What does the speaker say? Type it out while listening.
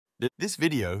This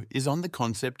video is on the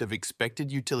concept of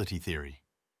expected utility theory.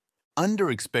 Under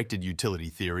expected utility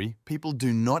theory, people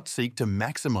do not seek to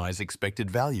maximize expected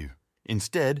value.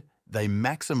 Instead, they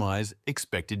maximize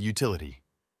expected utility.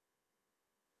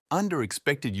 Under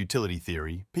expected utility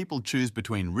theory, people choose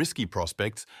between risky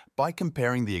prospects by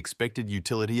comparing the expected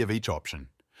utility of each option.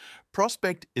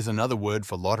 Prospect is another word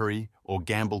for lottery or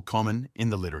gamble common in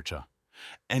the literature.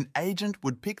 An agent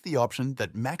would pick the option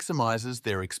that maximizes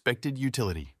their expected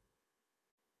utility.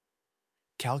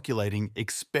 Calculating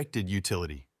expected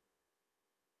utility.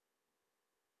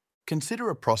 Consider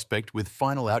a prospect with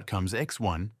final outcomes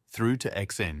x1 through to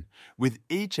xn, with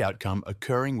each outcome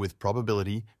occurring with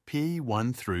probability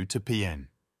p1 through to pn.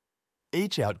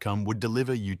 Each outcome would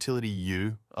deliver utility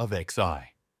u of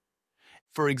xi.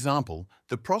 For example,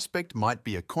 the prospect might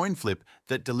be a coin flip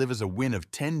that delivers a win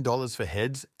of $10 for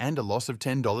heads and a loss of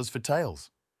 $10 for tails.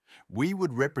 We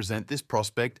would represent this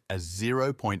prospect as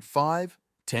 0.5,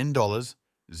 $10,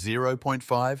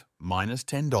 0.5 minus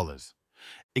 $10.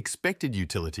 Expected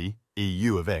utility,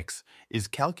 EU of x, is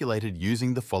calculated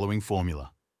using the following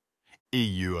formula.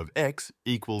 EU of x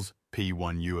equals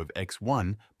P1U of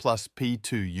x1 plus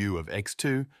P2U of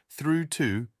x2 through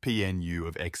to PNU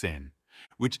of xn,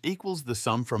 which equals the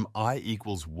sum from I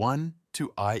equals 1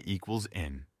 to I equals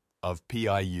n of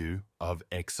PIU of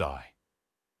xi.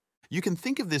 You can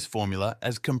think of this formula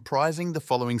as comprising the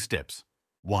following steps.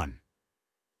 1.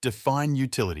 Define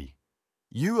utility.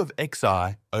 U of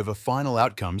xi over final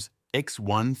outcomes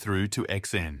x1 through to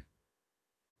xn.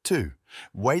 2.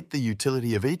 Weight the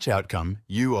utility of each outcome,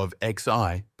 u of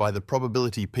xi, by the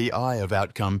probability pi of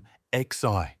outcome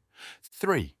xi.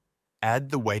 3. Add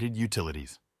the weighted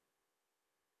utilities.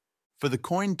 For the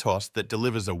coin toss that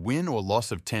delivers a win or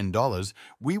loss of $10,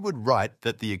 we would write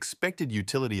that the expected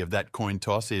utility of that coin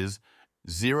toss is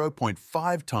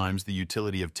 0.5 times the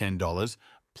utility of $10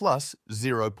 plus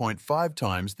 0.5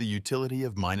 times the utility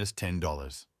of minus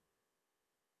 $10.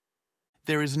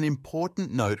 There is an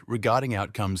important note regarding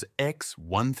outcomes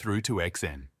x1 through to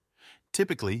xn.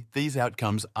 Typically, these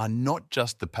outcomes are not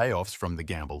just the payoffs from the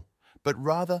gamble, but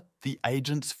rather the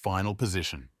agent's final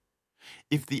position.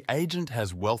 If the agent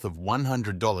has wealth of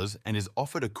 $100 and is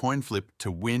offered a coin flip to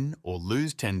win or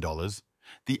lose $10,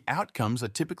 the outcomes are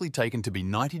typically taken to be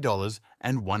 $90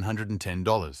 and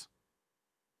 $110.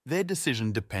 Their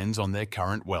decision depends on their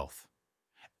current wealth.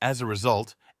 As a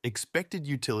result, expected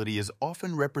utility is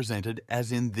often represented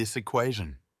as in this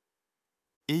equation.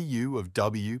 EU of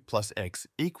w plus x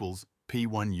equals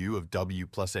P1u of w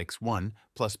plus x1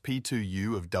 plus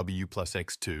P2u of w plus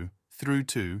x2 through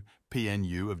to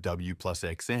PNU of w plus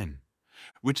xn,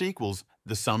 which equals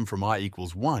the sum from I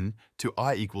equals 1 to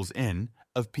I equals n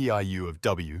of PIU of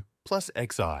w plus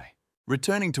xi.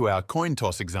 Returning to our coin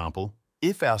toss example,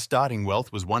 if our starting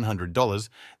wealth was $100,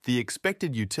 the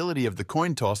expected utility of the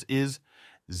coin toss is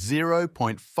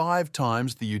 0.5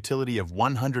 times the utility of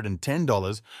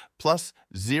 $110 plus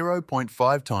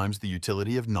 0.5 times the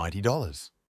utility of $90.